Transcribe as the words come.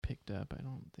picked up. I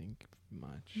don't think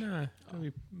much. Nah, I'm be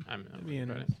about it.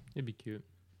 interesting. It'd be cute.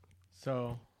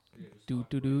 So Doot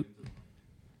doot doot.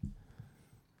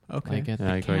 okay. Like at Yeah,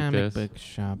 the like comic this. book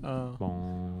shop. Oh.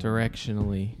 Boom.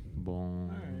 Directionally. Boom.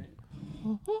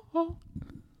 All right.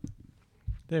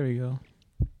 There we go.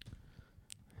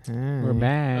 We're Hi.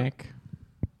 back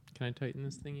Can I tighten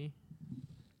this thingy?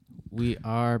 We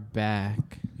are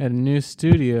back. at a new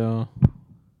studio.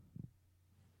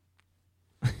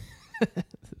 This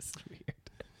is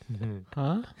weird.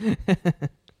 Huh?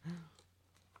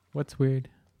 What's weird?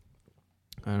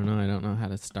 I don't know. I don't know how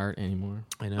to start anymore.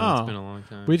 I know Oh. it's been a long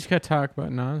time. We just got to talk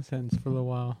about nonsense for a little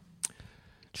while.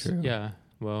 True. Yeah.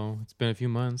 Well, it's been a few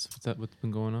months. What's been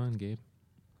going on, Gabe?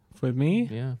 With me?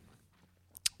 Yeah.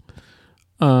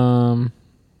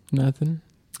 Nothing.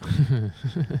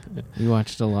 We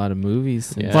watched a lot of movies.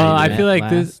 Since Yeah, Well, we I met feel like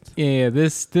last.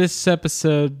 this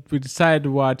episode we decided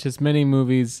to watch as many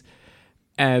movies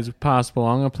as possible.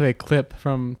 I'm gonna play a clip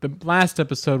from the last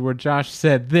episode where Josh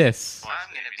said this. Well, I'm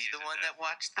gonna be the one that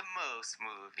watched the most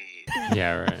movies.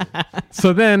 Yeah, right.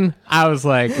 So then I was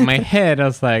like, in my head, I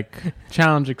was like,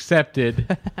 challenge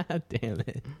accepted. Damn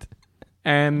it.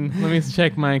 And let me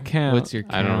check my count. What's your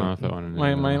count? I don't know if I want to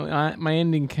know. my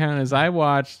ending count is I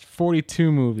watched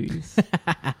 42 movies.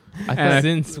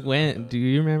 Since when? Do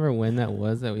you remember when that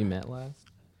was that we met last?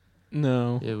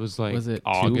 No, It was like Was it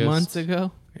August. 2 months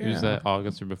ago? It was that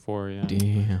August or before, yeah.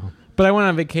 Damn. but I went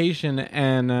on vacation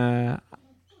and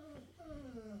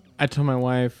I told my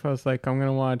wife, I was like, I'm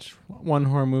gonna watch one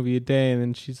horror movie a day, and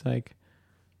then she's like,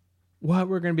 "What?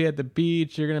 We're gonna be at the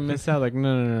beach. You're gonna miss out." Like,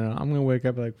 no. I'm gonna wake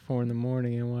up at like 4 a.m.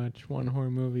 and watch one horror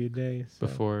movie a day. So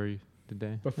Before the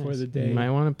day. before the You day.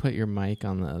 might want to put your mic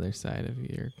on the other side of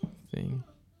your thing.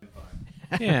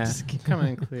 Yeah, Just kidding. come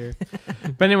in clear.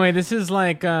 But anyway, this is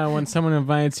like when someone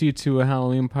invites you to a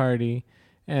Halloween party,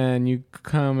 and you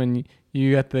come and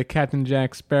you got the Captain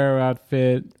Jack Sparrow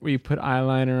outfit where you put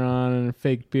eyeliner on and a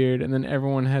fake beard, and then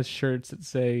everyone has shirts that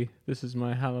say, "This is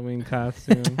my Halloween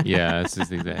costume." Yeah, this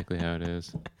is exactly how it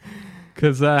is.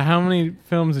 Because how many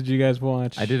films did you guys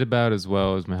watch? I did about as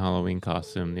well as my Halloween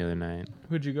costume the other night.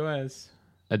 Who'd you go as?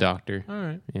 A doctor. All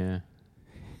right. Yeah.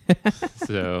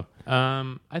 So,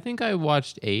 I think I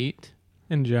watched 8.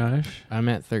 And Josh. I'm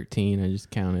at 13. I just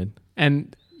counted.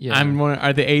 And Yeah. I'm wondering,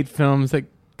 are the 8 films that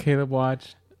Caleb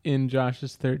watched in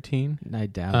Josh's 13? I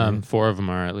doubt it. 4 of them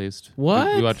are at least.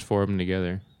 What? We watched 4 of them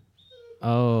together.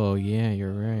 Oh, yeah,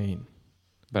 you're right.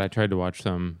 But I tried to watch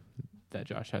some that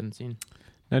Josh hadn't seen.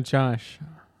 Now, Josh,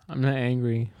 I'm not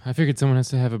angry. I figured someone has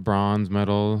to have a bronze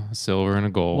medal, a silver, and a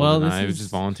gold. Well, and this I was is-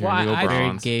 just volunteering Well, to go I- Very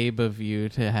bronze. Gabe of you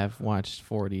to have watched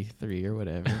 43 or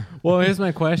whatever. Well, here's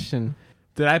my question.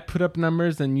 Did I put up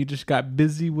numbers and you just got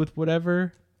busy with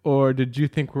whatever? Or did you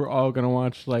think we're all going to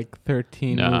watch like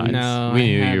 13 No, movies? No, we I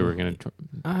knew you haven't. were going to.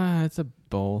 It's a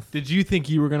both. Did you think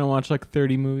you were going to watch like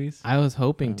 30 movies? I was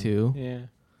hoping to, Yeah.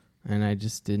 and I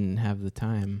just didn't have the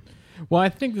time. Well, I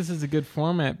think this is a good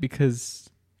format because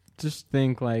just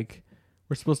think like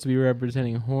we're supposed to be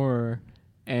representing horror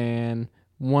and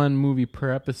one movie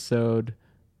per episode.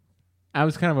 I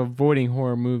was kind of avoiding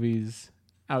horror movies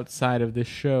outside of this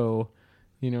show,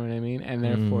 you know what I mean? And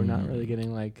therefore not really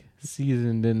getting like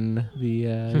seasoned in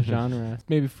the genre.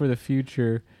 Maybe for the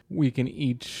future we can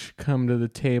each come to the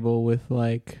table with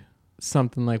like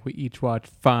something like we each watch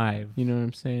 5, you know what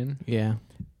I'm saying? Yeah.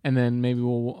 And then maybe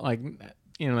we'll like,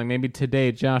 you know, like maybe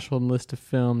today Josh will list a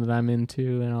film that I'm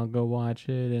into and I'll go watch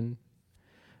it and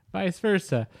vice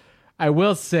versa. I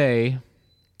will say,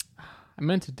 I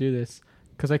meant to do this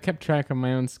because I kept track of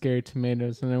my own Scary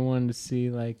Tomatoes and I wanted to see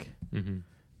like, Mm-hmm.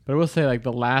 but I will say like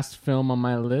the last film on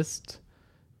my list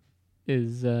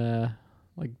is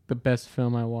like the best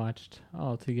film I watched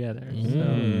altogether.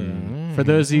 So for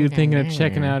those of you thinking of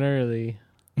checking out early,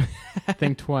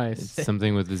 think twice.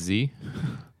 Something with a Z.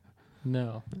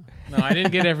 No, I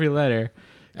didn't get every letter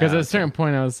because at a certain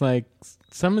point I was like,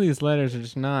 some of these letters are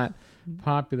just not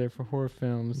popular for horror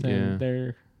films, and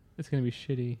it's gonna be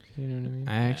shitty. You know what I mean?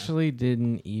 I actually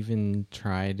didn't even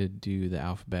try to do the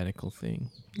alphabetical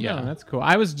thing. Yeah. No, that's cool.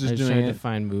 I was just I just doing tried it. to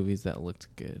find movies that looked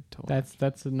good to watch.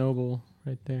 That's a noble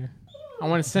right there. I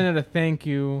want to send out a thank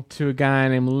you to a guy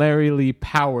named Larry Lee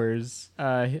Powers.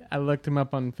 I looked him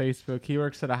up on Facebook. He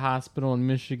works at a hospital in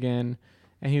Michigan,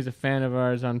 and he's a fan of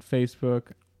ours on Facebook.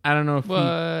 I don't know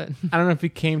if he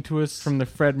came to us from the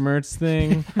Fred Mertz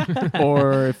thing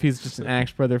or if he's just an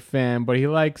Axe Brother fan, but he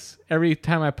likes every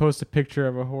time I post a picture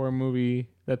of a horror movie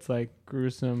that's like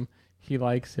gruesome, he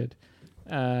likes it.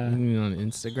 You mean on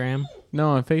Instagram?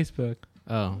 No, on Facebook.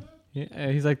 Oh.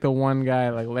 He's like the one guy,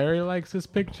 like Larry likes this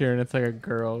picture, and it's like a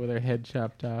girl with her head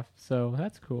chopped off. So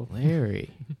that's cool.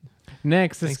 Larry.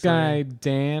 Next, this Thanks, guy, Larry.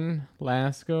 Dan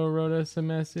Lasco, wrote us a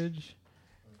message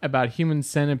about Human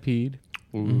Centipede.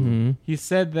 Mm-hmm. He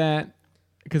said that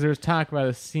because there was talk about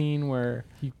a scene where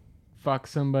he fucked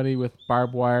somebody with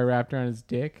barbed wire wrapped around his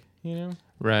dick, you know?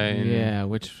 Right. Yeah,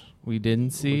 which we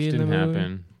didn't see Which in didn't the movie.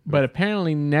 happen. But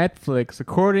apparently Netflix,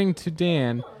 according to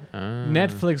Dan,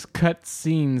 Netflix cut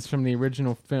scenes from the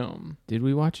original film. Did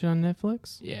we watch it on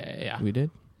Netflix? Yeah. We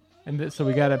did. And so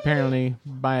we got to apparently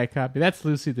buy a copy. That's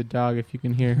Lucy the dog, if you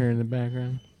can hear her in the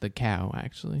background. The cow,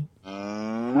 actually. Who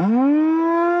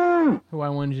I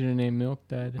wanted you to name Milk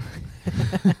Dud.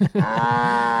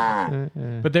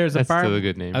 But there's That's a still a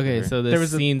good name. Okay, for her. so There this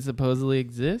was a- scene supposedly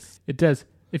exists. It does.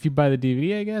 If you buy the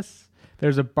DVD, I guess.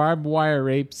 There's a barbed wire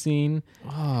rape scene.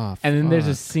 Oh, And then there's a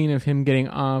fuck. scene of him getting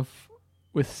off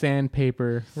with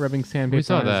sandpaper, rubbing sandpaper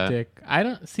saw on that. his dick. I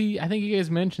don't see. I think you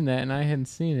guys mentioned that, and I hadn't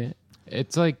seen it.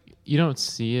 It's like you don't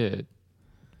see it.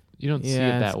 You don't see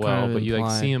Yeah, it it's that well, kind of but you like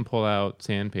implied. see him pull out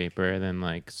sandpaper and then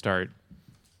like start,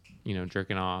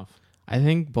 jerking off. I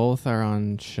think both are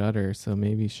on Shutter, so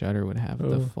maybe Shutter would have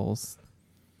the Oh. full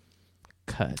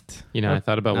cut. I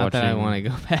thought about Not watching. that I want to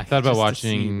go back. I thought about just to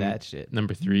see watching that shit.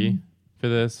 number 3 for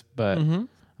this, but Mm-hmm.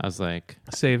 I was like,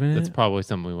 Saving that's it. probably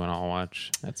something we want to all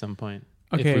watch at some point.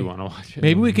 Okay. If we want to watch it.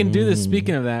 Maybe we can do this. Mm.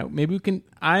 Speaking of that, maybe we can.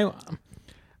 I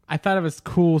thought of a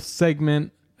cool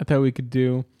segment. I thought we could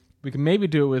do. We could maybe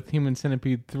do it with Human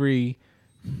Centipede 3,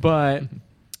 but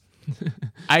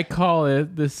I call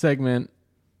it this segment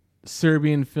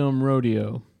Serbian Film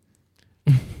Rodeo.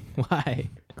 Why?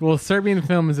 Well, Serbian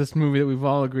Film is this movie that we've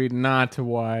all agreed not to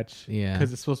watch Yeah.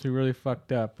 because it's supposed to be really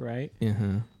fucked up, right?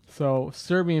 Uh-huh. So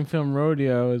Serbian Film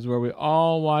Rodeo is where we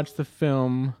all watch the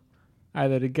film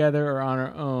either together or on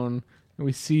our own, and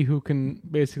we see who can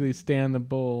basically stay on the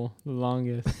bull the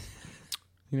longest.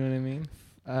 You know what I mean?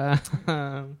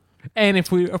 And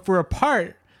if we're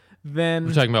apart, then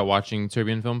We're talking about watching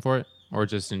Serbian film for it, or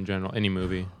just in general, any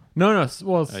movie. well,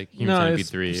 Like Human no, Centipede it's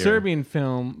 3 or- Serbian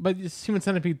film, but Human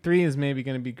Centipede 3 is maybe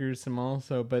going to be gruesome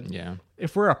also. But Yeah.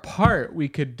 if we're apart, we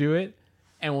could do it,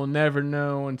 and we'll never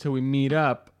know until we meet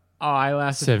up. Oh, I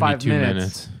lasted 5 72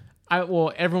 minutes.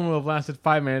 Everyone will have lasted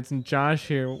 5 minutes, and Josh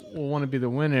here will want to be the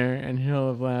winner, and he'll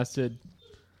have lasted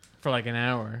for like an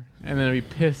hour, and then he'll be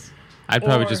pissed. I'd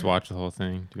probably Or- just watch the whole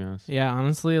thing, to be honest. Yeah,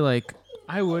 honestly, like,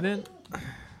 I wouldn't.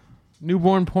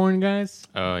 Newborn porn, guys.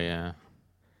 Oh, yeah.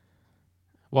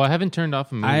 Well, I haven't turned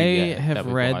off a movie I yet that have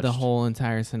we've read the watched. whole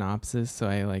entire synopsis, so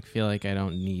I feel like I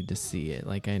don't need to see it.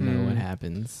 Like, I know what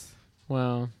happens,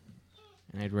 Well,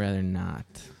 and I'd rather not.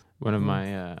 One of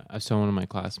my, I saw one of my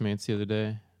classmates the other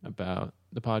day about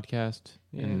the podcast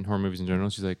and horror movies in general.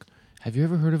 She's like, "Have you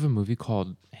ever heard of a movie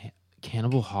called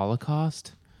Cannibal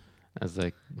Holocaust?" I was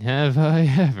like, "Have I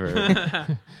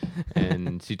ever?"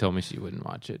 And she told me she wouldn't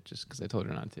watch it just because I told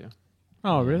her not to.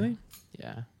 oh really?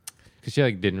 Yeah, because she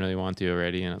didn't really want to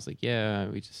already, and I was like, "Yeah,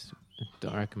 we just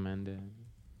don't recommend it."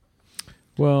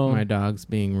 Well, My dog's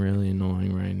being really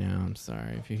annoying right now. I'm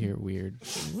sorry if you hear weird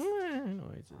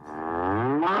noises.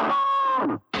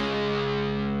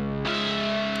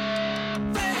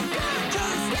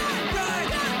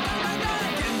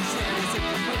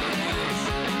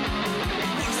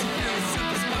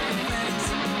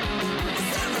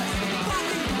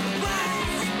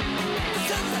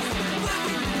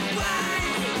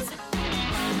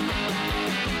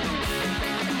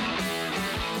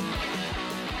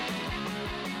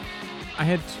 I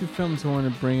had 2 films I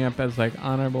want to bring up as like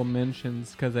honorable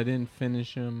mentions because I didn't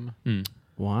finish them.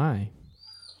 Why?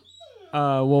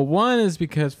 Well, one is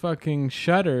because fucking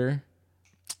Shudder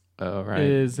Oh, right.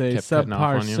 is a Kept cutting off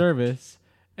on subpar you. service,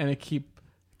 and it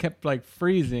kept like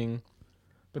freezing.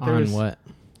 But there On was, what?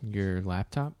 Your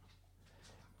laptop?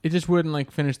 It just wouldn't like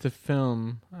finish the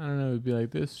film. I don't know. It'd be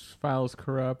like this file is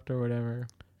corrupt or whatever.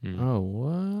 Oh,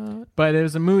 what? But it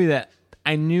was a movie that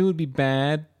I knew would be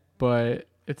bad, but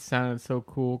it sounded so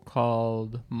cool.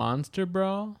 Called Monster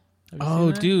Brawl. Have you Oh,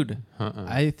 seen that? dude. Uh-uh.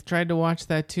 I tried to watch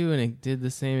that too, and it did the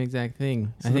same exact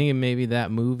thing. I think maybe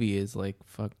that movie is like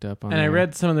fucked up on And I there.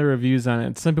 read some of the reviews on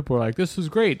it. Some people were like, "This was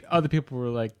great." Other people were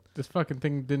like, "This fucking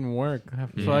thing didn't work."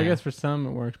 So I Yeah. guess for some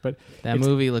it worked, but that it's-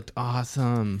 movie looked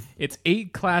awesome. it's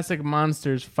 8 classic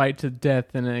monsters fight to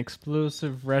death in an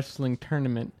explosive wrestling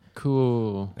tournament.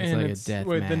 Cool. It's like a death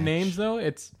with the match. names though.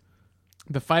 It's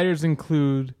the fighters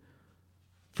include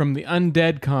from the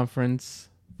Undead Conference,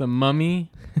 the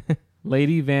Mummy,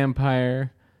 Lady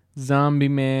Vampire, Zombie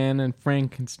Man, and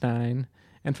Frankenstein,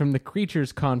 and from the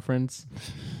Creatures Conference,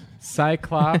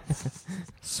 Cyclops,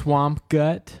 Swamp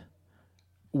Gut,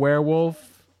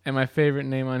 Werewolf, and my favorite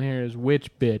name on here is Witch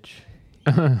Bitch.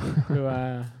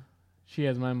 Who, she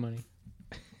has my money.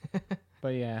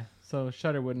 But yeah, so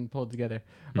Shudder wouldn't pull it together.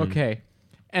 Hmm. Okay.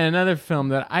 And another film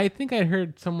that I think I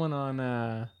heard someone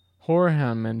on Horror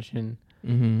Hound mention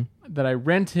Mm-hmm. that I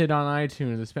rented on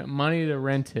iTunes. I spent money to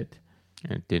rent it.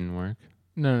 And it didn't work.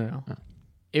 No. Oh.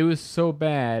 It was so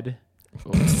bad.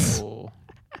 Oh.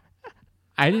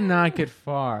 I did not get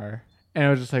far. And I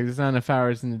was just like, there's not enough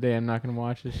hours in the day. I'm not going to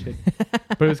watch this shit.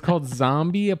 But it was called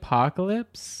Zombie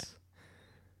Apocalypse.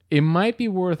 It might be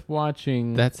worth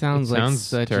watching. That sounds It like sounds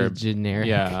such terrib- a generic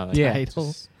Yeah. Like, Yeah.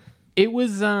 title. It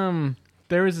was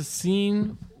there was a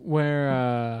scene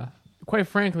where quite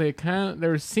frankly there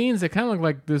were scenes that kind of look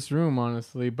like this room,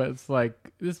 honestly, but it's like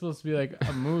this is supposed to be like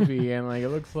a movie and like it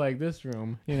looks like this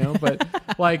room, but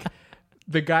like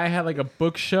the guy had like a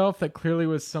bookshelf that clearly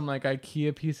was some like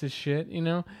IKEA piece of shit,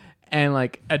 and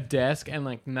like a desk and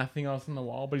like nothing else on the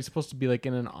wall, but he's supposed to be like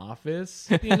in an office,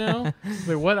 It's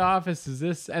like, what office is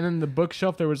this? And then the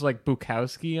bookshelf, there was like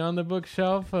Bukowski on the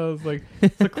bookshelf. I was like,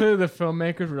 so clearly the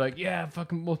filmmakers were like, yeah,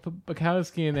 fucking we'll put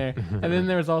Bukowski in there. And then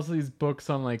there was also these books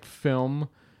on like film.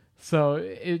 So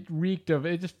it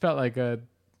just felt like a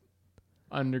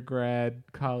undergrad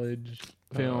college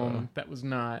film that was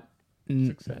not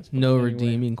successful. No in any way.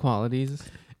 redeeming qualities.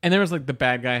 And there was like the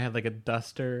bad guy had like a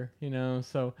duster,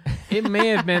 so it may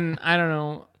have been, I don't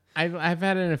know. I've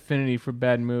had an affinity for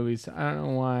bad movies. I don't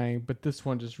know why, but this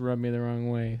one just rubbed me the wrong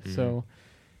way. So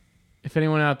if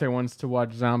anyone out there wants to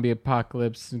watch Zombie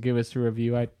Apocalypse and give us a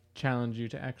review, I challenge you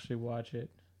to actually watch it.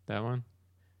 that one?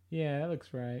 Yeah, that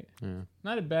looks right. Yeah.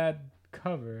 Not a bad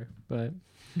cover, but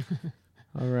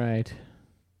all right.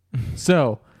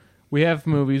 So we have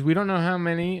movies. We don't know how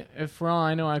many. If for all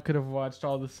I know, I could have watched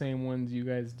all the same ones you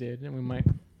guys did, and we might.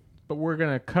 But we're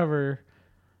gonna cover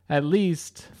at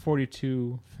least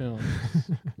 42 films.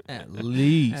 At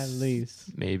least. At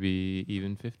least. Maybe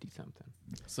even 50 something.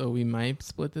 So we might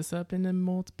split this up into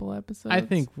multiple episodes. I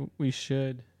think we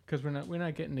should, because we're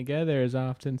not getting together as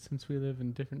often since we live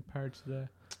in different parts of the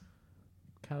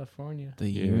California. the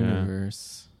Yeah.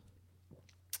 universe.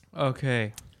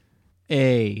 Okay.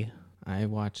 I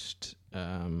watched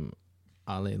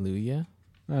Alleluia.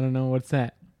 I don't know what's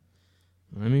that.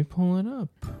 Let me pull it up.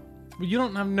 Well, you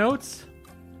don't have notes?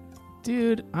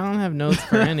 Dude, I don't have notes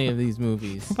for any of these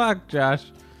movies. Fuck, Josh.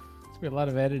 It's gonna be a lot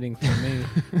of editing for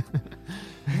me.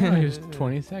 Here's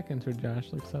 20 seconds where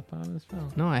Josh looks up on his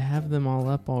phone. No, I have them all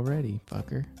up already,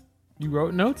 fucker. You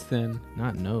wrote notes then?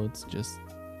 Not notes, just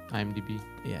IMDb.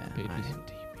 yeah. Pages.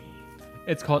 IMDb.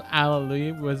 It's called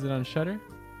Alleluia. Was it on Shudder?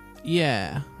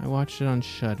 Yeah, I watched it on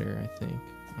Shudder, I think.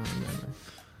 I don't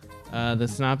remember. The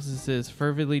synopsis is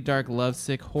fervidly dark,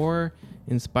 lovesick horror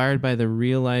inspired by the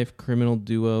real-life criminal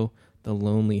duo, the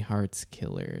Lonely Hearts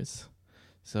Killers.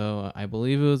 So I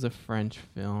believe it was a French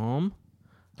film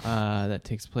that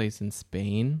takes place in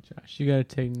Spain. Josh, you gotta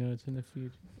take notes in the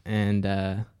future. And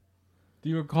Do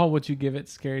you recall what you give it,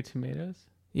 Scary Tomatoes?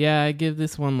 yeah, I give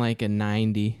this one like a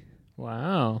 90.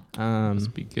 Wow.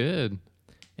 Must be good.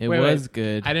 It Wait, was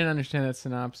good. I didn't understand that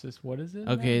synopsis. What is it?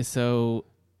 Okay, so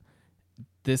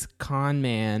this con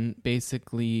man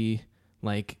basically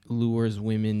like lures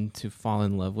women to fall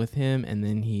in love with him, and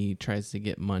then he tries to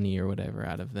get money or whatever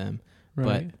out of them.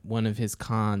 Right. But one of his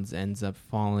cons ends up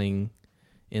falling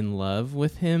in love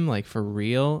with him, like for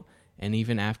real. And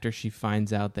even after she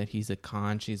finds out that he's a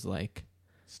con, she's like,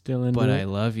 Still into but it? I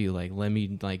love you. Like, let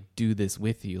me like do this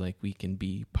with you. Like, we can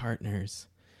be partners.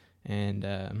 And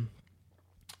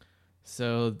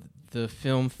so the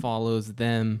film follows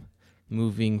them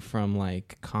moving from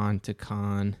like con to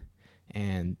con,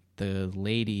 and the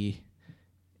lady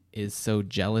is so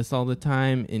jealous all the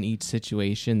time in each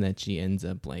situation that she ends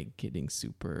up like getting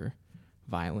super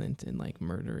violent and like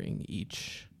murdering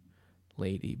each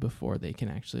lady before they can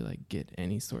actually like get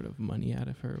any sort of money out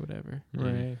of her or whatever.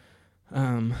 Right.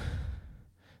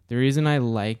 The reason I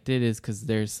liked it is because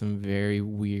there's some very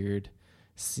weird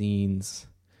scenes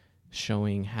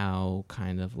showing how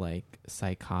kind of like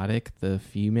psychotic the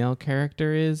female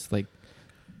character is. Like,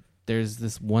 there's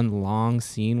this one long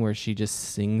scene where she just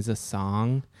sings a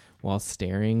song while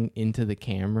staring into the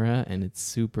camera, and it's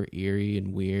super eerie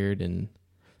and weird. And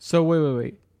So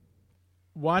wait.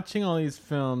 Watching all these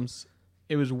films,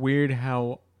 it was weird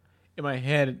how in my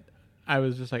head I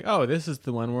was just like, oh, this is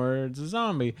the one where it's a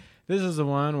zombie. This is the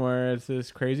one where it's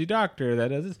this crazy doctor that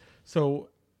does this. So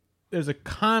there's a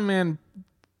con man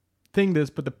thing to this,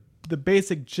 but the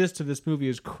basic gist of this movie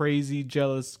is crazy,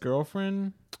 jealous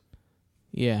girlfriend,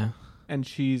 yeah, and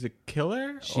she's a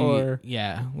killer?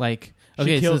 yeah, like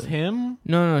She kills so, him?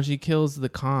 No, she kills the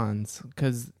cons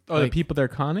because The people they're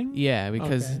conning? yeah,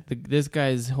 because Okay. this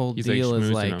guy's whole He's deal like is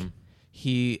schmoozing like them.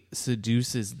 he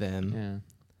seduces them.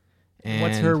 Yeah. And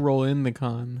What's her role in the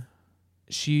con?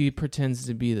 she pretends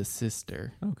to be the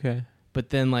sister. Okay. But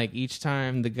then, like, each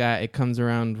time it comes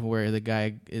around where the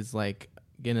guy is, like,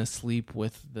 gonna sleep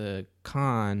with the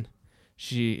con,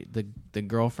 the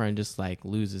girlfriend just, like,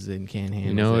 loses it and can't handle it.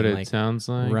 You know what and, it like, sounds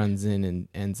like? runs in and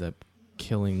ends up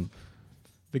killing.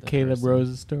 The The Caleb person.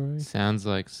 Rose story. Sounds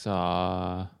like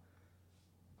Saw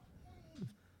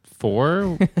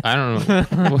 4? I don't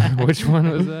know. Which one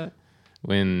was that?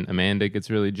 When Amanda gets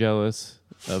really jealous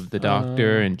of the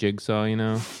doctor and Jigsaw, you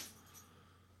know?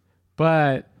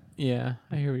 But yeah,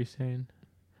 I hear what you're saying.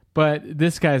 But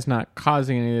this guy's not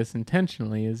causing any of this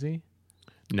intentionally, is he?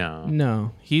 No.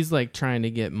 No, he's, like, trying to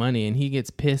get money, and he gets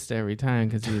pissed every time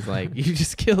because he's like, you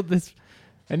just killed this.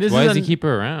 And this Why is does he keep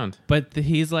her around? But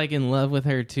he's, like, in love with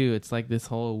her, too. It's, like, this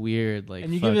whole weird, like,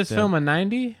 And you give this fucked up- film a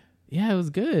 90? Yeah, it was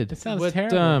good. It sounds What,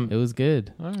 terrible. It was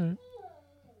good. All right.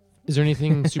 Is there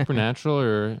anything supernatural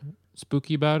or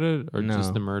spooky about it? Or No,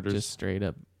 just the murders? Just straight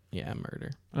up,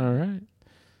 murder. All right.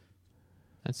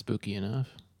 That's spooky enough.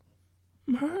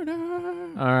 Murder.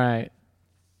 All right.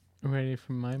 Ready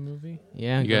for my movie?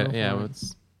 Yeah, You go got, yeah, for it.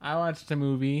 what's... I watched a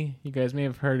movie. You guys may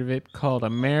have heard of it called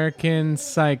American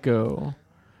Psycho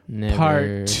Never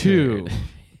Part 2. heard.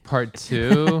 Part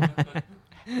 2?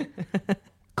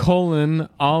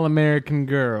 All American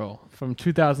Girl from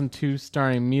 2002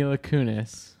 starring Mila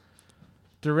Kunis.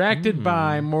 Directed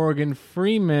by Morgan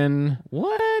Freeman,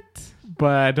 What?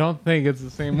 but I don't think it's the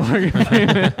same Morgan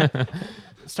Freeman.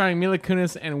 Starring Mila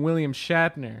Kunis and William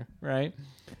Shatner, right?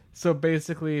 So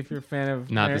basically, if you're a fan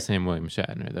of... Not the same William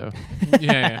Shatner, though.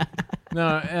 Yeah.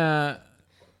 No,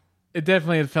 it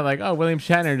definitely felt like, oh, William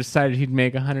Shatner decided he'd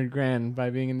make $100,000 by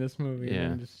being in this movie Yeah.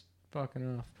 and then just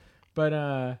fucking off.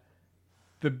 But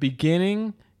the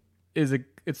beginning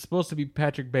it's supposed to be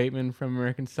Patrick Bateman from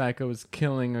American Psycho is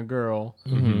killing a girl.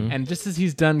 Mm-hmm. And just as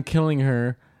he's done killing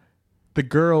her, the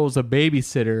girl's a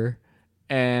babysitter,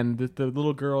 and the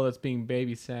little girl that's being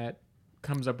babysat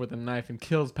comes up with a knife and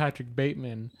kills Patrick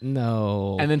Bateman.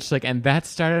 No. And then she's like, and that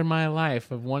started my life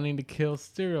of wanting to kill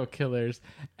serial killers.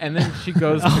 And then she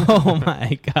goes, oh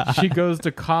my god. she goes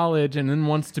to college and then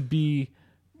wants to be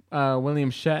William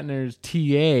Shatner's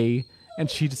TA, and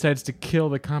she decides to kill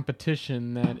the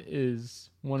competition that is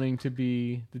wanting to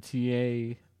be the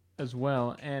TA as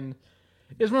well. And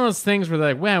it's one of those things where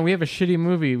they're like, wow, we have a shitty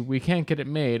movie, we can't get it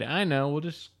made. I know, we'll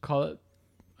just call it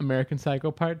American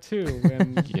Psycho Part 2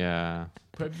 and Yeah.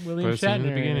 put William Put us in Shatner the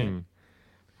in it. beginning.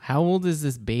 How old is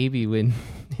this baby when?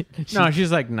 No,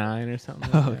 she's like 9 or something.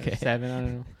 Oh, Like okay. that. 7, I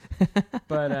don't know.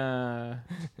 But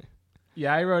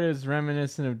yeah, I wrote it as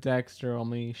reminiscent of Dexter,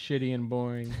 only shitty and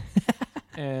boring.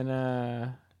 And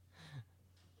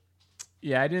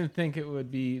yeah, I didn't think it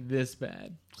would be this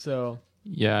bad. So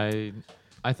Yeah,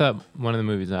 I thought one of the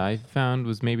movies I found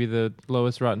was maybe the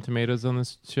lowest Rotten Tomatoes on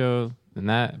this show, and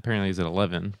that apparently is at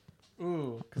 11.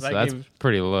 ooh, So that's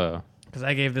pretty low. because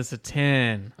I gave this a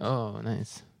 10. Oh,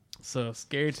 nice. So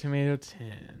Scary Tomato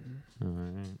 10. All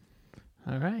right.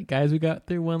 All right, guys, we got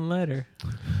through one letter.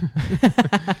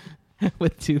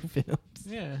 With 2 films.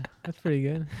 Yeah, that's pretty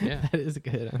good. Yeah. That is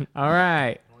good. All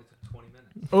right.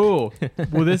 Oh,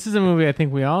 well, this is a movie I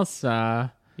think we all saw.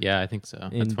 Yeah, I think so.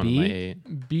 In That's one of B? my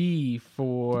 8. B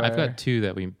for. I've got 2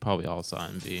 that we probably all saw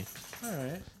in B. All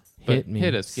right. But Hit me,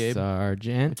 hit us, Gabe.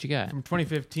 Sergeant. What you got? From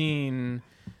 2015,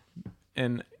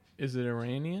 and is it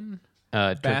Iranian?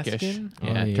 Turkish. Baskin?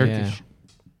 Yeah, Oh, yeah. Turkish.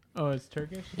 Oh, it's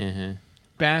Turkish? Uh-huh.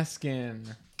 Baskin.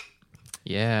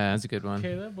 Yeah, that's a good one.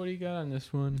 Caleb, what do you got on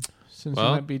this one? Since Well,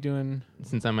 you might be doing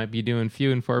Since I might be doing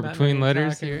few and far not between many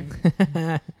letters talking.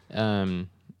 here.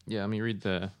 Yeah, let me read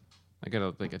I got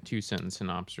a 2-sentence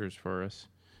synopsis for us.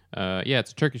 Yeah,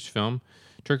 it's a Turkish film.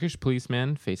 Turkish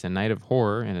policemen face a night of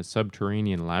horror in a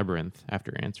subterranean labyrinth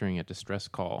after answering a distress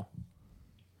call.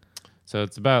 So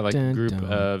it's about like a Dun, group dun,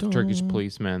 of Turkish dun.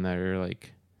 policemen that are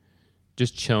like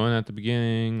just chilling at the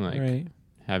beginning, like right.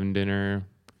 having dinner,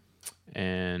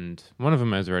 and one of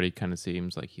them has already kind of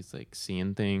seems like he's like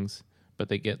seeing things, but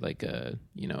they get like a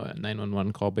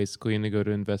 911 call basically, and they go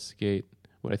to investigate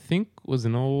what I think was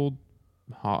an old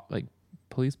like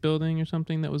police building or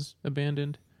something that was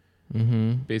abandoned.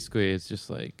 Mm-hmm. Basically, it's just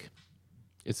like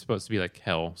it's supposed to be like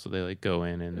hell, so they like go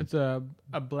in and It's a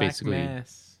black Basically-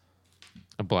 mass.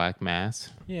 a black mass.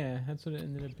 Yeah, that's what it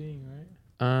ended up being, right?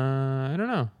 I don't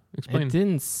know. Explain. It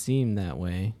didn't seem that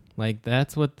way. Like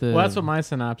that's what the. Well, that's what my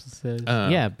synopsis says.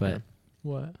 yeah, but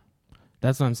What?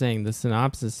 that's what I'm saying. The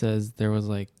synopsis says there was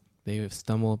like they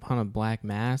stumbled upon a black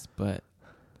mass, but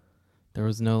there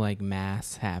was no like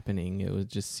mass happening. It was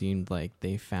just seemed like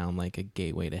they found like a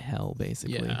gateway to hell,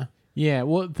 basically. Yeah. Yeah,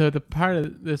 well, the part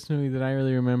of this movie that I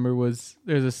really remember was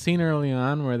there's a scene early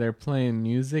on where they're playing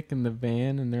music in the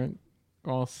van and they're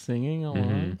all singing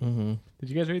along. Mm-hmm. Did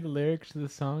you guys read the lyrics to the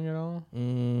song at all?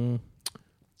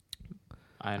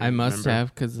 I don't must remember.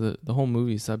 have because the whole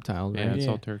movie's subtitled, Yeah, right? it's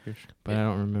Yeah. all Turkish. But I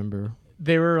don't remember.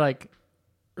 They were like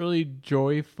really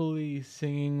joyfully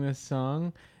singing this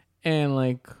song, and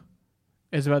like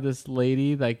it's about this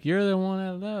lady, like you're the one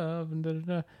I love, and da da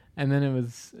da. And then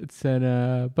it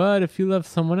said, but if you love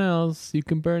someone else, you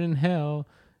can burn in hell.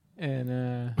 And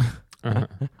Uh-huh.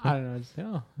 I don't know, just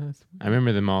that's I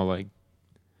remember them all like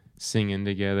singing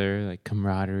together, like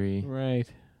camaraderie. right.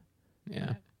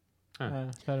 Yeah. Huh.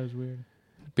 I thought it was weird.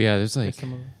 But yeah, there's like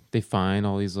Some of them. they find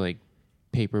all these like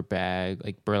paper bag,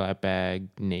 like burlap bag,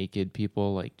 naked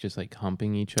people like just like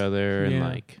humping each other and Yeah.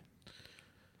 like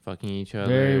fucking each other.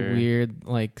 Very weird,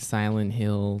 like Silent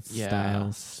Hill Yeah. style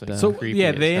It's like stuff. So creepy yeah,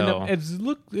 as they end hell. up. It's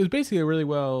basically a really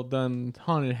well done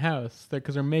haunted house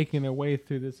because they're making their way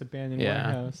through this abandoned Yeah.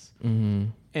 warehouse. Mm-hmm.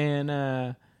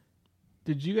 And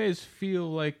did you guys feel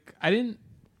like I didn't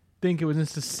think it was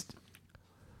just?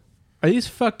 Are these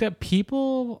fucked up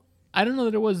people? I don't know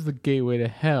that it was the gateway to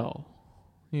hell.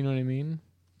 You know what I mean?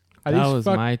 Are That these was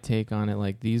fuck- my take on it.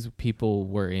 Like these people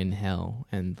were in hell,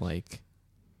 and like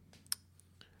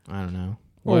I don't know.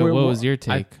 Well, What we're- was your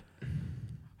take?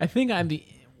 I think I'm the.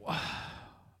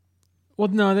 Well,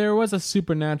 no, there was a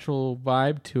supernatural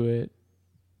vibe to it,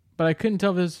 but I couldn't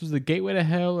tell if this was the gateway to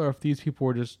hell or if these people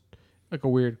were just like a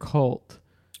weird cult.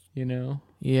 You know?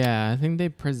 Yeah, I think they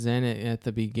present it at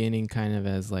the beginning kind of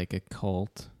as like a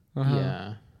cult, Uh-huh.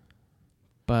 Yeah.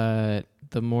 but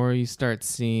the more you start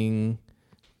seeing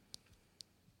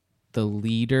the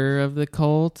leader of the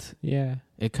cult, Yeah.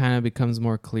 it kind of becomes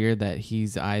more clear that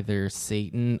he's either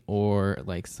Satan or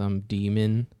like some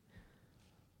demon.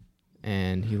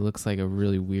 And he looks like a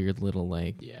really weird little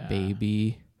like Yeah.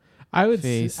 baby. I would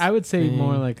Face I would say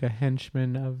more thing. like a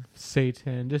henchman of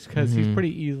Satan, just because he's Mhm.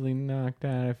 pretty easily knocked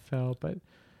out. I felt, but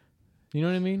you know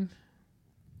what I mean?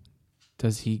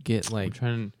 Does he get I'm like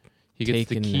trying. He gets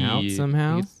the taken key out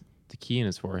somehow? He gets the key in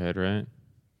his forehead, right?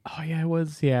 Oh yeah, it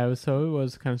was. Yeah, it was. So it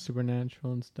was kind of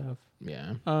supernatural and stuff.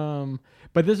 Yeah.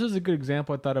 But this was a good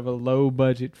example, I thought, of a low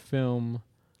budget film,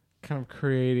 kind of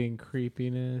creating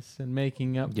creepiness and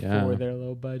making up Yeah. for their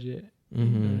low budget. You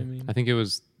know what I Mhm. mean? I think it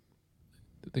was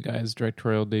the guy's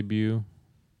directorial debut.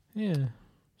 Yeah.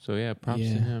 So yeah, props to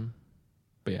Yeah. him.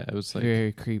 But yeah, it was like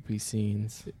very creepy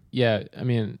scenes? yeah, I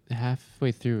mean,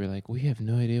 halfway through we're like, we have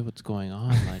no idea what's going on.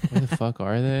 Like, where the fuck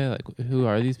are they? Like, who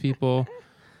are these people?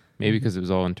 Maybe because it was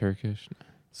all in Turkish.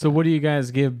 So what do you guys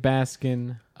give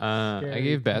Baskin? I Scary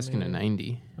gave Baskin a comedy.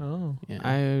 90. Oh, Yeah.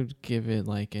 I would give it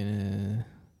like a.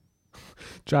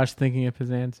 Josh thinking of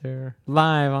his answer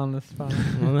live on the spot.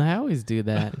 Well, I always do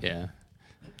that. Yeah.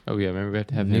 Oh yeah, remember we have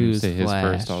to have him News say his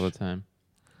first flash. all the time.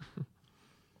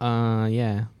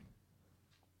 Yeah.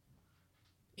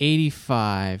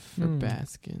 85 for Hmm.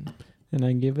 Baskin. And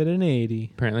I give it an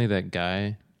 80. Apparently that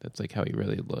guy, that's like how he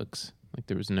really looks. Like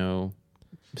there was no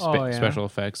Oh, yeah. special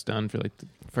effects done for like the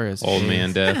For his old face.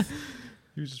 man death.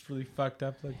 He was just really fucked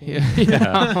up looking. Yeah.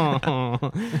 Yeah.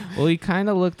 Well, he kind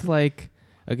of looked like.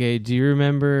 Okay, do you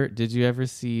remember? Did you ever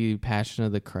see Passion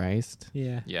of the Christ?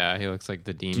 Yeah. Yeah, he looks like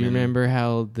the demon. Do you remember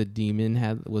how the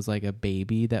demon was like a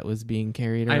baby that was being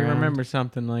carried I around? remember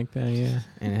something like that, yeah.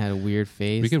 And it had a weird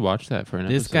face. We could watch that for an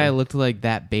This episode. guy looked like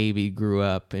that baby grew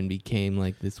up and became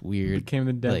like this weird, Became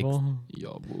the like, devil.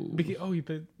 Yo, boo. He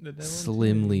played the devil?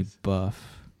 slimly Jeez.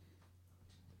 buff.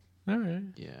 All right.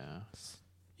 Yeah.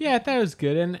 Yeah, I thought it was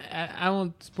good. And I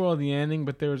won't spoil the ending,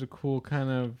 but there was a cool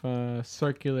kind of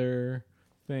circular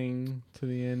thing to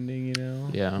the ending, you know?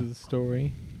 Yeah. To the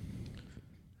story.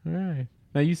 All right.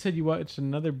 Now, you said you watched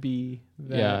another B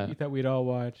that Yeah. you thought we'd all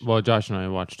watch. Well, Josh and I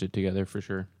watched it together for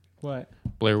sure. What?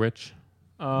 Blair Witch,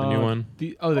 the new one. The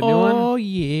new one? Oh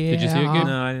yeah. Did you see it good?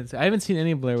 No, I didn't see. I haven't seen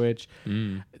any Blair Witch.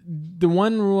 Mm. The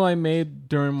one rule I made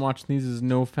during watching these is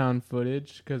no found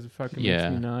footage because it fucking Yeah.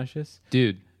 makes me nauseous.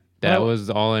 Dude, that Well- was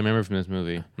all I remember from this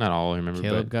movie. Not all I remember,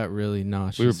 Caleb but got really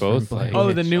nauseous. We were both from like- Blair Oh,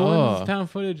 the Witch. new one Oh. is found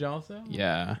footage also?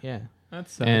 yeah. Yeah. That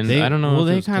sucks. And They, I don't know Well, if it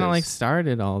they was kind of 'cause- like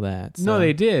started all that. No, so-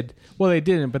 they did. Well, they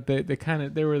didn't, but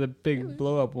they were the big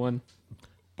blow up one.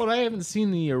 But I haven't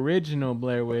seen the original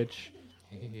Blair Witch,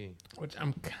 which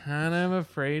I'm kind of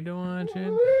afraid to watch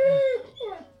it.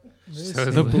 So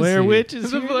The Blair Witch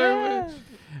is The here Blair now. Witch.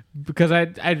 Because I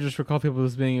just recall people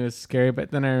just being it was scary,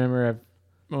 but then I remember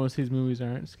most of these movies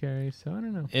aren't scary, so I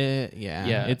don't know.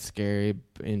 Yeah, it's scary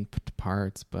in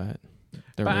parts, but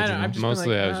the But I don't, original. I've just Mostly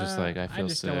been I was just like, I feel I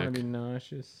just don't want sick. to be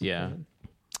nauseous. Yeah.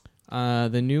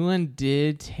 The new one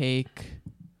did take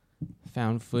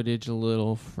found footage a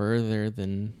little further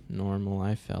than normal.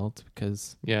 I felt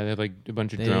because Yeah, they had like a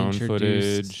bunch of they drone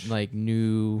introduced footage. like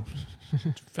new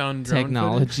Found drone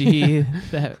technology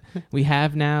that we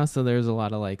have now. So there's a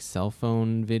lot of like cell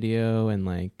phone video and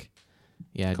like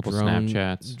A couple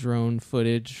Snapchats. drone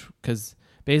footage, because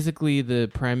basically the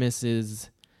premise is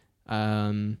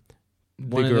one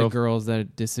of the girls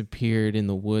that disappeared in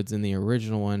the woods in the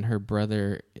original one, her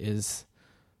brother is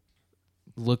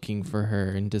looking for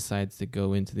her and decides to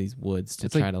go into these woods to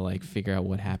try to like figure out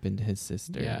what happened to his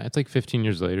sister. Yeah, it's like 15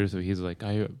 years later, so he's like,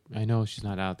 I know she's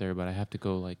not out there, but I have to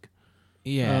go like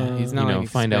he's not like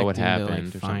find out what expecting to, happened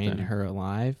like, or find something. her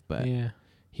alive, but Yeah.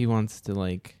 he wants to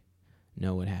like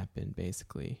know what happened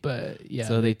basically. But yeah.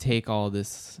 So they take all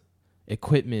this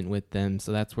equipment with them,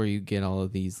 so that's where you get all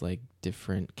of these like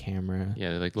different camera. Yeah,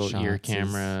 they're like little ear shots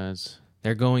cameras.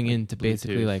 They're going like in to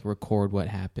basically Bluetooth. like record what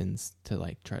happens to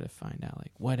like try to find out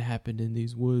like what happened in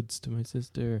these woods to my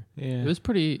sister. Yeah. It was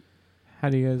pretty. How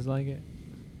do you guys like it?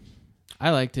 I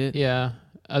liked it. Yeah.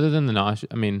 Other than the nausea,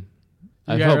 I mean,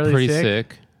 I got felt really pretty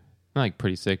sick? sick. Not like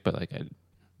pretty sick, but like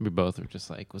we both were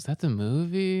just like, was that the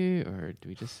movie, or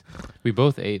do we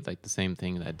both ate like the same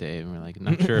thing that day, and we're like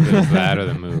not sure if it was that or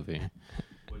the movie.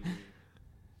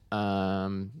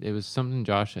 It was something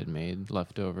Josh had made,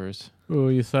 leftovers. Oh,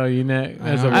 you saw as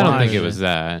a I don't think watch. it was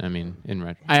that. I mean, in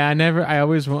retro, I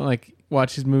always want like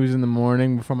watch these movies in the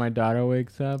morning before my daughter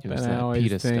wakes up, it was and I that always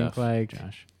pita think stuff, like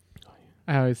Josh.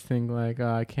 oh, I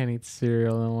can't eat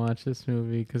cereal and watch this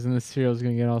movie because then the cereal's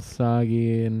gonna get all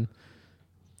soggy and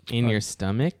In your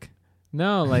stomach?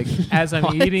 no, like as I'm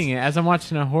What? eating it, as I'm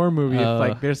watching a horror movie, if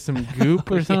like there's some goop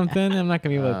or something, I'm not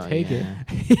gonna be able to take it.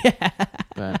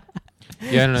 But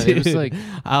yeah, I don't know. It was Dude, like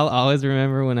I'll always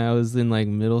remember when I was in like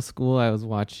middle school, I was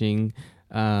watching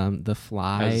the I was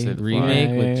Fly gonna say The remake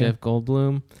Fly, with yeah. Jeff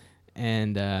Goldblum,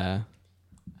 and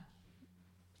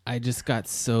I just got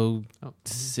so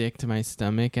sick to my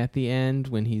stomach at the end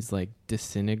when he's like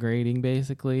disintegrating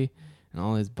basically, and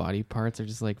all his body parts are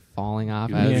just like falling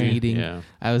off. I was Yeah.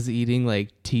 eating like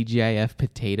TGIF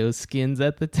potato skins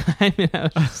at the time, and I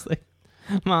was just like,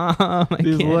 Mom, I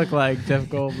These can't. look like Jeff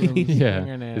Goldblum's Yeah,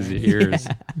 fingernails. his ears.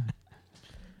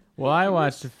 Well, I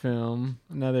watched a film,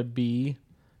 another B,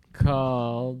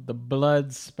 called The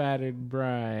Blood Spattered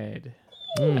Bride.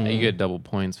 You get double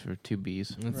points for 2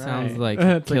 Bs. It sounds Right. like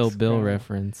a It's like Kill Bill Scrabble.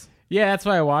 reference. Yeah, that's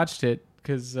why I watched it,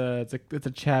 because it's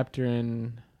a chapter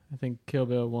in, I think, Kill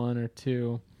Bill 1 or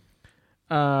 2.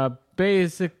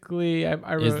 Basically, I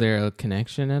wrote... Is there a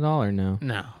connection at all or no?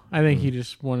 No. I think he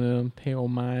just wanted to pay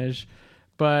homage.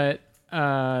 But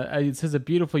it says a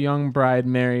beautiful young bride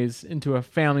marries into a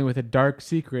family with a dark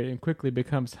secret and quickly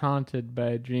becomes haunted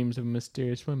by dreams of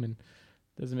mysterious women.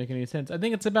 Doesn't make any sense. I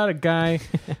think it's about a guy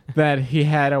that he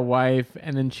had a wife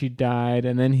and then she died,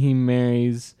 and then he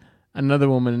marries another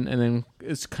woman and then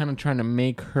is kind of trying to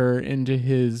make her into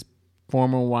his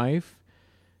former wife.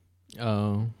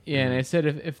 Oh. Yeah, and I said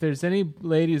if there's any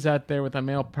ladies out there with a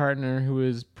male partner who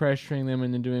is pressuring them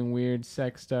into doing weird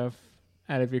sex stuff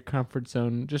out of your comfort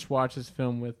zone, just watch this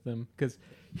film with them, because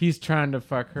he's trying to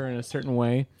fuck her in a certain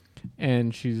way,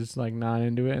 and she's like not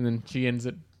into it, and then she ends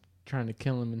up trying to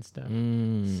kill him and stuff.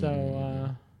 So,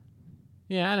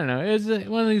 yeah, I don't know. It's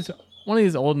one of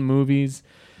these old movies.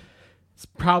 It's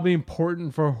probably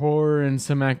important for horror in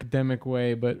some academic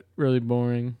way, but really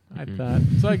boring, I thought.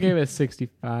 So I gave it a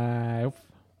 65.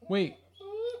 Wait,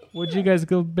 what'd you guys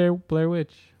go Blair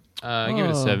Witch? I give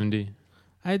it a Oh. 70.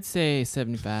 I'd say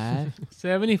 75.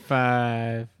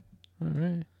 75. All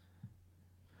right.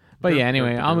 But yeah,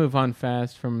 anyway, I'll move on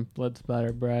fast from Blood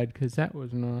Splatter Bride, because that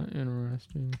was not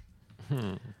interesting.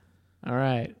 All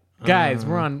right. Guys,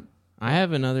 we're on... I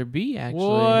have another B actually.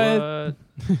 What?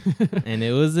 And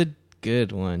it was a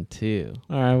good one too.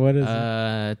 All right, what is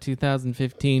it?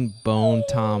 2015 Bone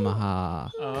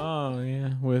Tomahawk. Oh, yeah.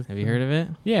 Have you heard of it?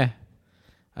 Yeah.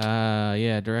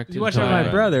 Yeah, directed You watched it with by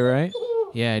my brother, right?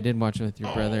 Yeah, I did watch it with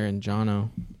your brother and Jono.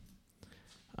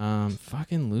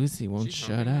 Fucking Lucy won't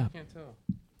shut up.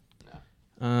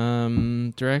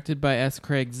 Directed by S.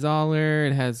 Craig Zoller.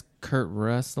 It has Kurt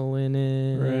Russell in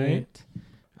it. Right.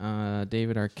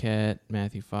 David Arquette,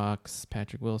 Matthew Fox,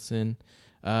 Patrick Wilson.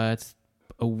 It's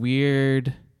a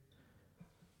weird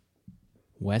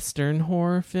Western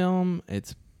horror film.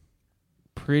 It's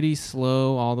pretty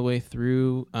slow all the way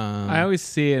through. I always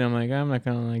see it. I'm like, I'm not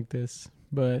going to like this,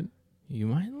 but You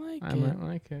might like I it. might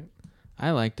like it.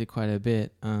 I liked it quite a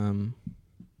bit.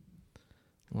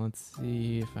 Let's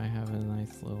see if I have a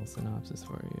nice little synopsis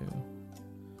for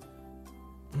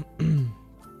you.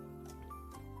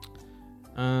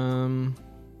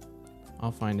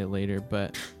 I'll find it later,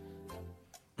 but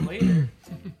Later?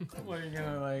 What, are you going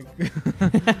to like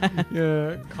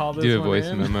call this Do a one voice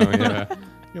in? memo, yeah.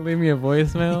 You leave me a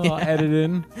voicemail? I'll edit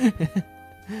in.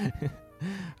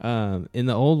 In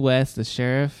the Old West, the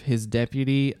sheriff, his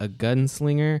deputy, a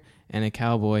gunslinger, and a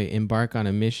cowboy embark on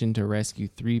a mission to rescue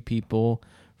 3 people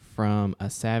from a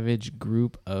savage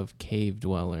group of cave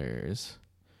dwellers.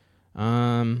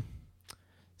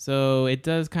 So it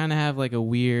does kind of have like a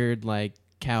weird like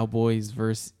cowboys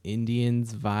versus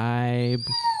Indians vibe.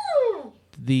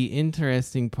 The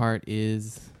interesting part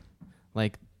is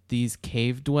like these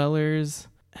cave dwellers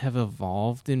have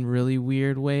evolved in really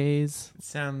weird ways.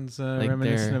 Sounds Like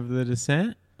reminiscent they're- of The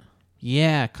Descent.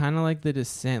 Yeah, kind of like The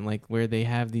Descent, like where they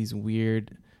have these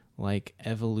weird like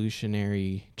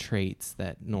evolutionary traits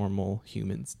that normal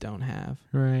humans don't have.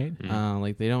 Right.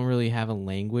 Like they don't really have a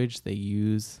language. They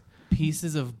use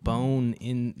pieces of bone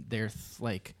in their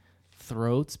like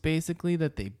throats basically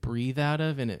that they breathe out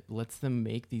of, and it lets them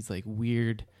make these like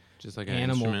weird Just like an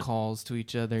animal instrument. calls to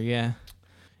each other. Yeah,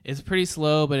 it's pretty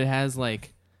slow, but it has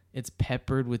like it's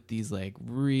peppered with these like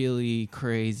really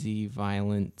crazy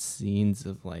violent scenes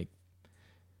of like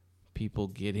people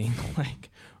getting like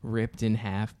ripped in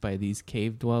half by these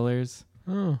cave dwellers.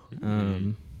 Oh.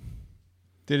 Um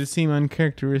Did it seem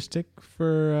uncharacteristic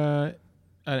for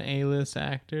an A-list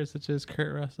actor such as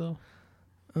Kurt Russell?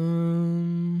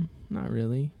 Not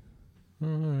really. Oh,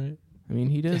 all right. I mean,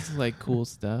 he does like cool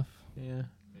stuff. Yeah.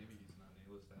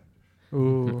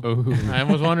 Ooh. Oh. I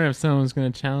was wondering if someone was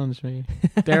going to challenge me.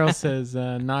 Daryl says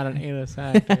not an A-list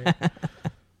actor.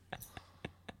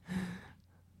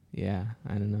 Yeah,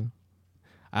 I don't know.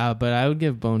 But I would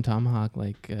give Bone Tomahawk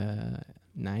like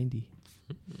 90.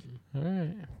 All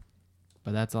right.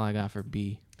 But that's all I got for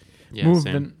B. Yeah,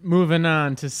 same. Moving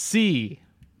on to C.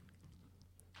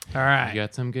 All right. You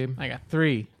got some, Gabe? I got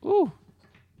 3. Ooh.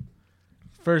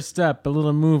 First up, a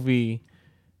little movie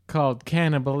called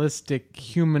Cannibalistic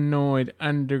Humanoid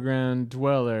Underground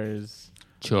Dwellers,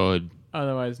 Chud.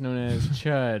 otherwise known as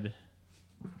CHUD,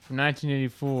 from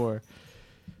 1984.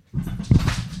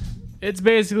 It's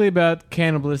basically about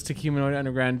cannibalistic humanoid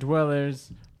underground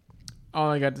dwellers.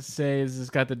 All I got to say is it's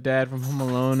got the dad from Home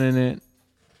Alone in it,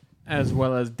 as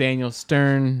well as Daniel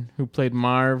Stern, who played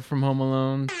Marv from Home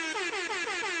Alone.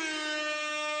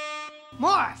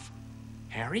 Marv,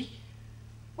 Harry?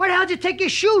 why the hell did you take your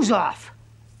shoes off?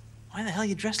 Why the hell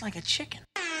you dressed like a chicken?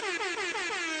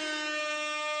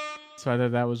 So I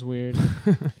thought that was weird.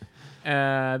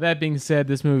 That being said,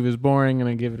 this movie was boring, and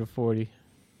I give it a 40.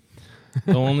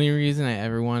 The only reason I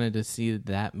ever wanted to see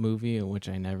that movie, which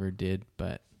I never did,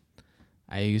 but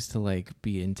I used to like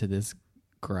be into this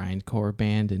grindcore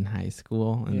band in high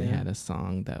school, and they Yeah. had a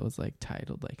song that was like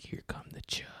titled like "Here Come the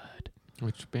Chud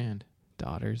Which band?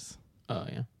 Daughters." Oh,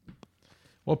 yeah.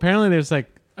 Well, apparently there's like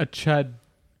a Chud.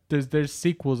 There's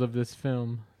sequels of this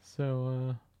film.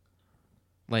 So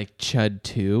Like Chud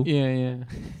 2. yeah.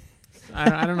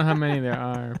 I don't know how many there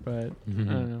are, but I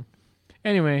don't know.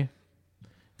 Anyway,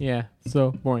 yeah.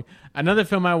 So boring. Another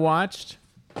film I watched.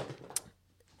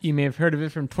 You may have heard of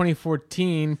it, from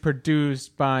 2014,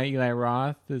 produced by Eli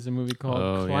Roth. There's a movie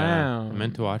called Clown. Yeah. I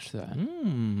meant to watch that.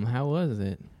 How was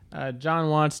it? John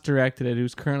Watts directed it,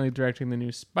 who's currently directing the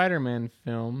new Spider-Man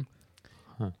film.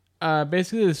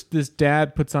 Basically, this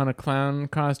dad puts on a clown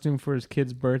costume for his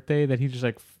kid's birthday that he just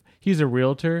like, he's a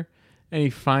realtor, and he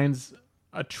finds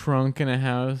a trunk in a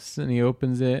house, and he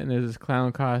opens it, and there's this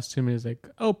clown costume, and he's like,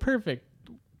 oh, perfect.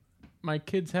 My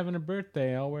kid's having a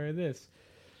birthday. I'll wear this.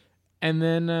 And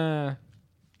then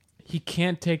he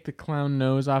can't take the clown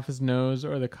nose off his nose,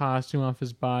 or the costume off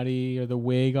his body, or the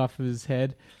wig off of his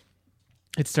head.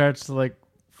 It starts to like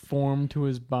form to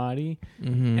his body,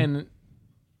 and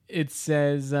it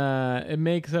says it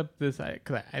makes up this.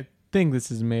 Cause I think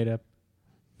this is made up,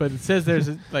 but it says there's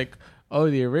like, oh,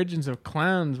 the origins of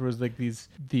clowns was like these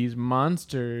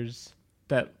monsters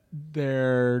that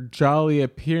their jolly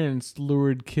appearance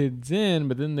lured kids in,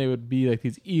 but then they would be like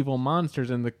these evil monsters,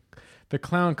 and the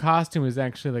clown costume is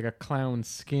actually like a clown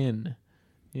skin,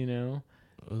 you know,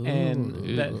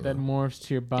 and that morphs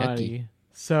to your body.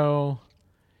 So.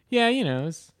 Yeah, you know,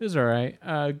 it was all right.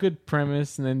 Good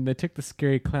premise, and then they took the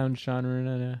scary clown genre in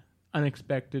an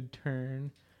unexpected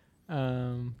turn.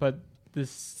 But this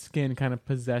skin kind of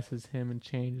possesses him and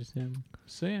changes him.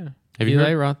 So, yeah. Have you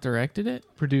Eli heard? Roth directed it?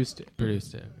 Produced it.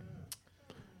 Produced it.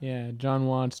 Yeah, John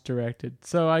Watts directed.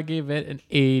 So I gave it an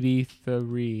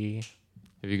 83.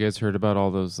 Have you guys heard about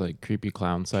all those like creepy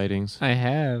clown sightings? I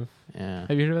have. Yeah.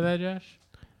 Have you heard about that, Josh?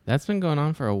 That's been going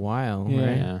on for a while, Yeah.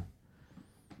 right? Yeah.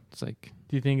 It's like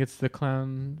Do you think it's the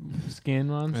clown skin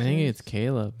monster? I think it's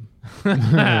Caleb.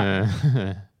 I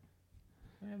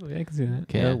can see that.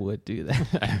 Caleb Yeah. would do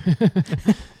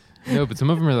that. No, but some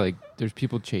of them are like there's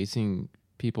people chasing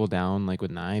people down like with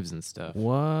knives and stuff.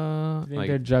 What? You think Like-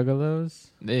 they're juggalos?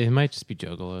 It might just be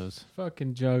juggalos.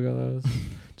 Fucking juggalos.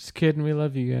 Just kidding. We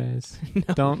love you guys.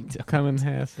 Don't come and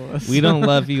hassle us. We don't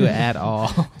love you at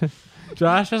all.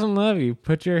 Josh doesn't love you.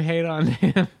 Put your hate on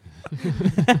him.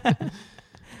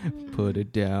 Put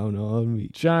it down on me.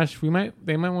 Josh, they might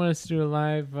want us to do a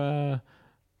live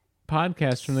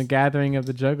podcast from the gathering of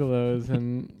the juggalos,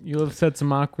 and you'll have said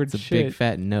some awkward It's a shit. big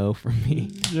fat no from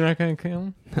me. You're not gonna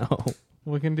come? No.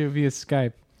 We can do it via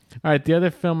Skype. All right, the other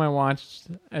film I watched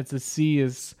as a C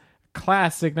is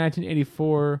classic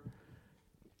 1984.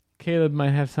 Caleb might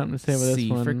have something to say about C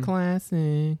this one. for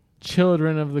classic.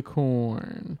 Children of the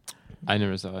Corn. I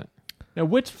never saw it. Now,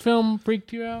 which film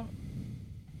freaked you out?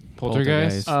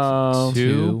 Poltergeist. Oh,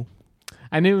 Two.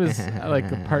 I knew it was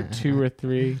like a part 2 or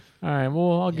 3. All right,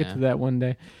 well, I'll get Yeah. to that one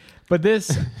day. But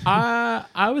this,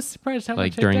 I was surprised how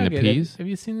Like much I during dug the it. P's? Have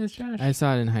you seen this, Josh? I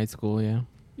saw it in high school, yeah.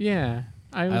 Yeah,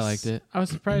 I liked it. I was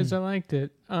surprised I liked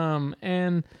it.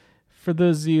 And for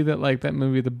those of you that like that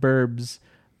movie, The Burbs,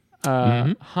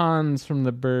 Hans from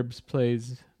The Burbs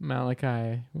plays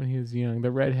Malachi when he was young. The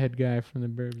redhead guy from The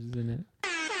Burbs is in it.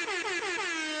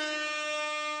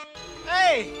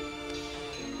 Hey!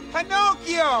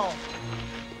 Pinocchio!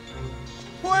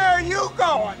 Where are you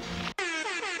going?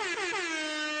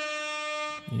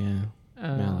 Yeah.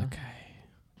 Malachi.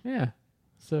 Yeah,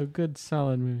 so good,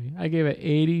 solid movie. I gave it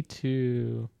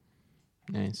 82.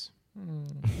 Nice.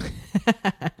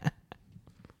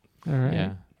 All right.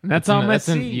 Yeah. That's all my It's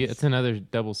C's. another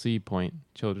double C point.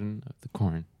 Children of the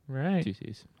Corn. Right. 2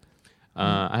 C's.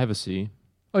 I have a C.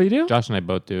 Oh, you do? Josh and I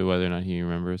both do, whether or not he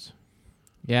remembers.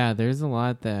 Yeah, there's a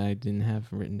lot that I didn't have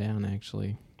written down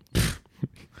actually.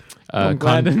 I'm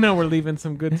glad to know we're leaving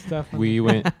some good stuff. we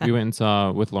went and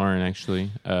saw with Lauren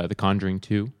actually, The Conjuring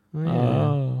 2.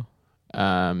 Oh,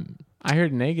 Um, I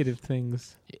heard negative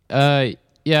things. yeah,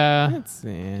 That's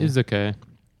it was okay.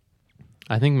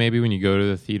 I think maybe when you go to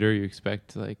the theater, you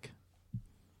expect like,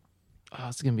 oh,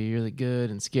 it's gonna be really good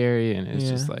and scary, and it's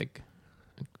just Yeah. like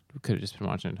we could have just been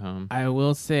watching at home. I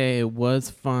will say it was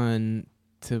fun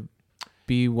to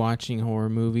be watching horror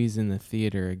movies in the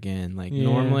theater again. Like Yeah.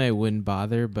 normally I wouldn't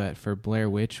bother, but for Blair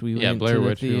Witch we Yeah, went Blair to the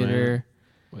Witch we went. theater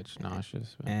Which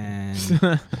nauseous. but-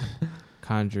 and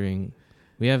Conjuring.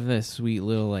 We have this sweet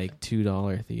little like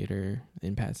 $2 theater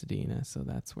in Pasadena, so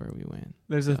that's where we went.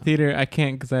 There's a So- theater. I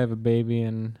can't because I have a baby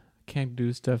and can't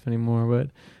do stuff anymore. But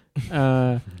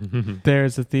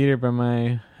there's a theater by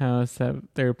my house that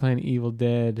they were playing Evil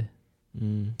Dead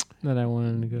that I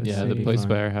wanted to go Yeah, see. the place fun.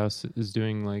 by our house is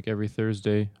doing like every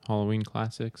Thursday Halloween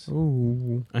classics.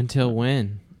 Ooh, Until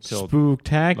when? Till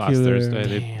spooktacular. last Thursday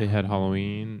they Damn. had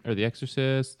Halloween or The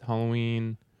Exorcist,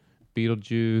 Halloween,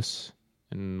 Beetlejuice,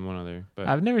 and one other. But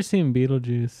I've never seen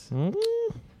Beetlejuice.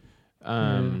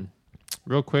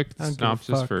 real quick, I don't give a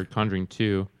synopsis fuck. for Conjuring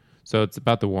 2. So it's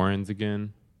about the Warrens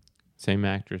again. Same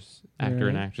actor and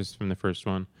Right. actress from the first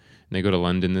one. And they go to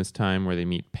London this time where they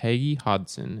meet Peggy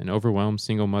Hodson, an overwhelmed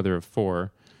single mother of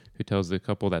 4 who tells the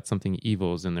couple that something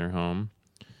evil is in their home.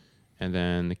 And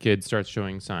then the kid starts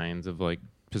showing signs of like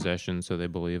possession, so they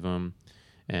believe him.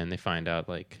 And they find out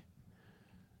like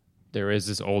there is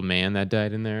this old man that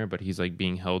died in there, but he's like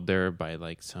being held there by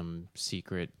like some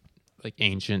secret, like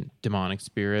ancient demonic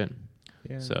spirit.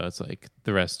 Yeah. So it's like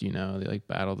the rest, you know, they like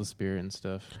battle the spirit and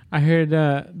stuff. I heard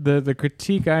the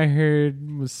critique I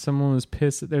heard was someone was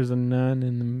pissed that there's a nun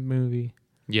in the movie.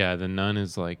 Yeah, the nun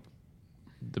is like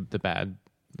the bad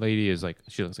lady is like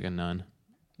she looks like a nun.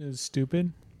 It was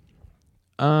stupid.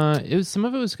 It was some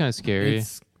of it was kind of scary.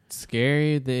 It's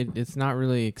scary that it's not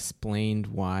really explained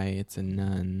why it's a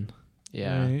nun.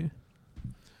 Yeah. Right?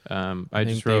 I think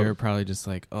just they wrote were probably just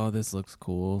like, "Oh, this looks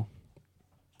cool."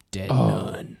 Dead Oh.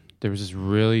 nun. there was this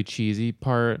really cheesy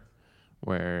part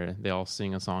where they all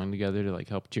sing a song together to like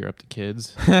help cheer up the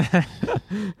kids.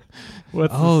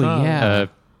 What's Oh, the song? yeah.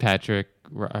 Patrick,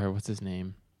 or what's his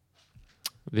name?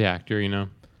 The actor, you know.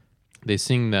 They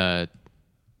sing the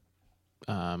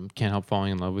 "Can't Help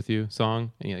Falling in Love with You"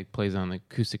 song, and he like plays on the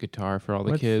acoustic guitar for all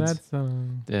the What's kids. that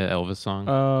song? The Elvis song.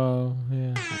 Oh,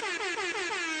 yeah.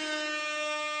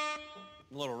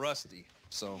 I'm a little rusty,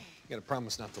 so you gotta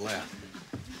promise not to laugh.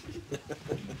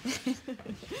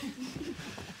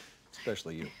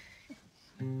 Especially you.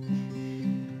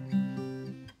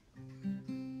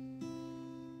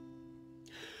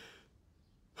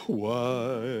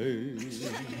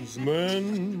 Wise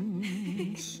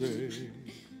men say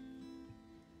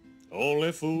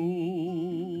only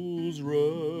fools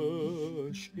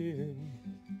rush in.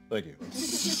 Thank you.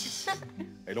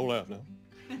 Hey, don't laugh now.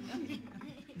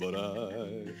 But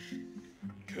I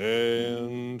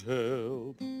can't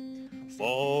help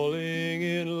falling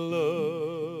in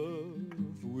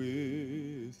love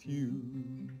with you.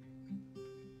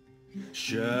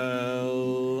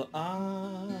 Shall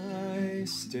I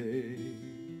stay?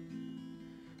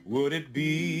 Would it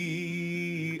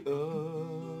be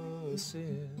a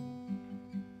sin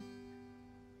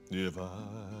if I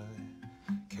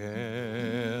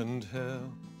can't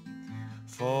help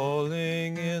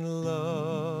falling in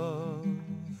love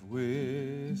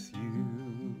with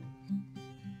you?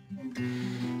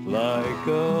 Like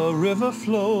a river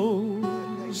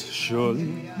flows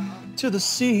surely to the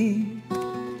sea,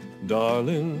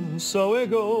 darling, so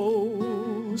it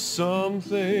goes. Some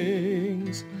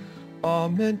things are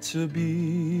meant to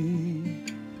be.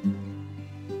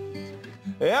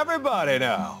 Everybody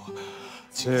now,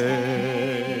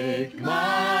 take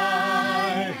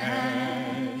my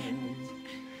hand,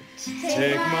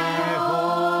 take my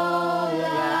whole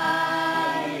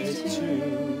life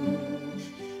too,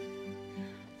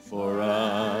 for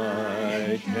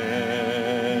I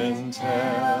can't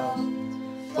help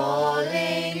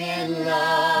falling in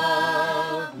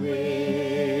love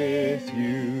with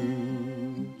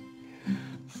you,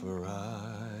 for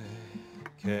I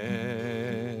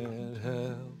can't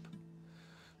help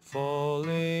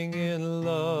falling in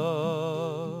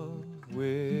love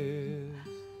with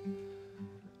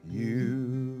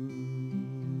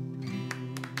you.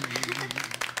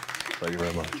 Thank you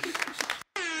very much.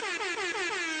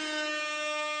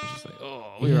 Just like,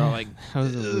 oh, we were all like, That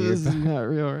was a this weird. is not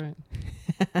real, right?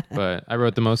 But I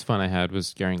wrote the most fun I had was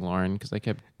scaring Lauren because I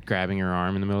kept grabbing her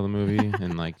arm in the middle of the movie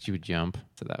and like she would jump.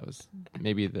 So that was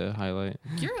maybe the highlight.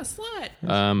 You're a slut.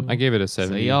 I gave it a So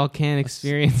 70. y'all can't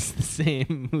experience the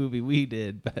same movie we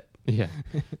did, but Yeah.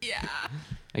 yeah.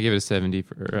 I gave it a 70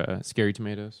 for Scary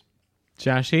Tomatoes.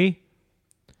 Joshy,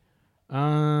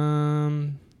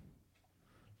 Um,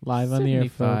 live on the air,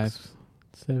 75. folks.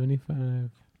 75.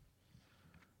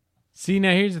 See,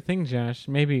 now here's the thing, Josh.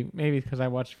 Maybe because I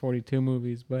watched 42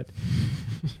 movies, but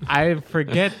I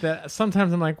forget that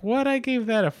sometimes I'm like, what? I gave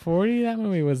that a 40? That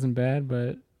movie wasn't bad,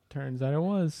 but turns out it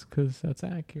was because that's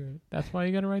accurate. That's why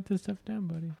you got to write this stuff down,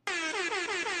 buddy.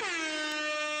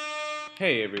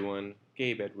 Hey everyone,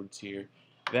 Gabe Edwards here.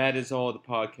 That is all the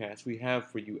podcast we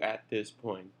have for you at this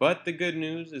point. But the good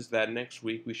news is that next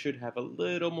week we should have a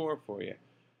little more for you.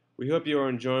 We hope you are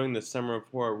enjoying the Summer of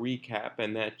Horror recap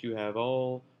and that you have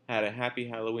all had a happy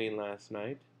Halloween last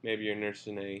night. Maybe you're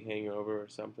nursing a hangover or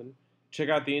something. Check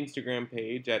out the Instagram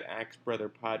page at Axe Brother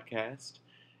Podcast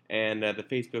and the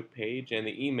Facebook page and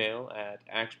the email at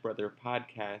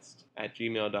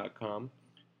axebrotherpodcast@gmail.com.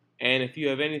 And if you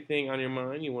have anything on your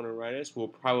mind you want to write us, we'll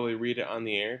probably read it on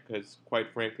the air because,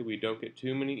 quite frankly, we don't get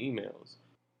too many emails.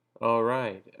 All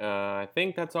right. I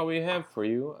think that's all we have for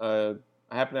you. I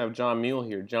happen to have John Mule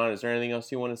here. John, is there anything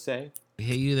else you want to say?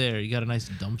 Hey, you there. You got a nice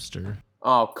dumpster.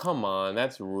 Oh, come on.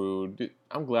 That's rude. Dude,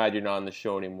 I'm glad you're not on the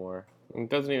show anymore. It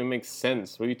doesn't even make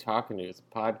sense. What are you talking to? It's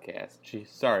a podcast. Gee,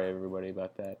 sorry, everybody,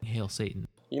 about that. Hail Satan.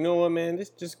 You know what, man?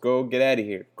 Just go get out of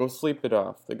here. Go sleep it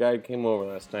off. The guy came over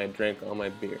last night, drank all my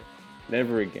beer.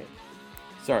 Never again.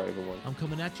 Sorry, everyone. I'm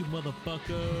coming at you,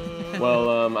 motherfucker.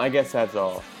 Well, I guess that's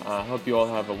all. I hope you all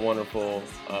have a wonderful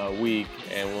week,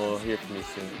 and we'll hear from you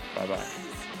soon. Bye-bye.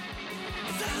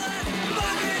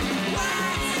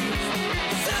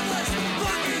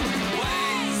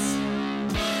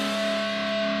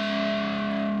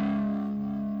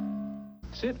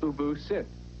 Sit, Ubu, sit.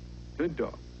 Good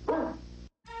dog.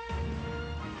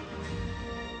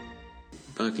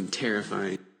 Fucking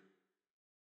terrifying.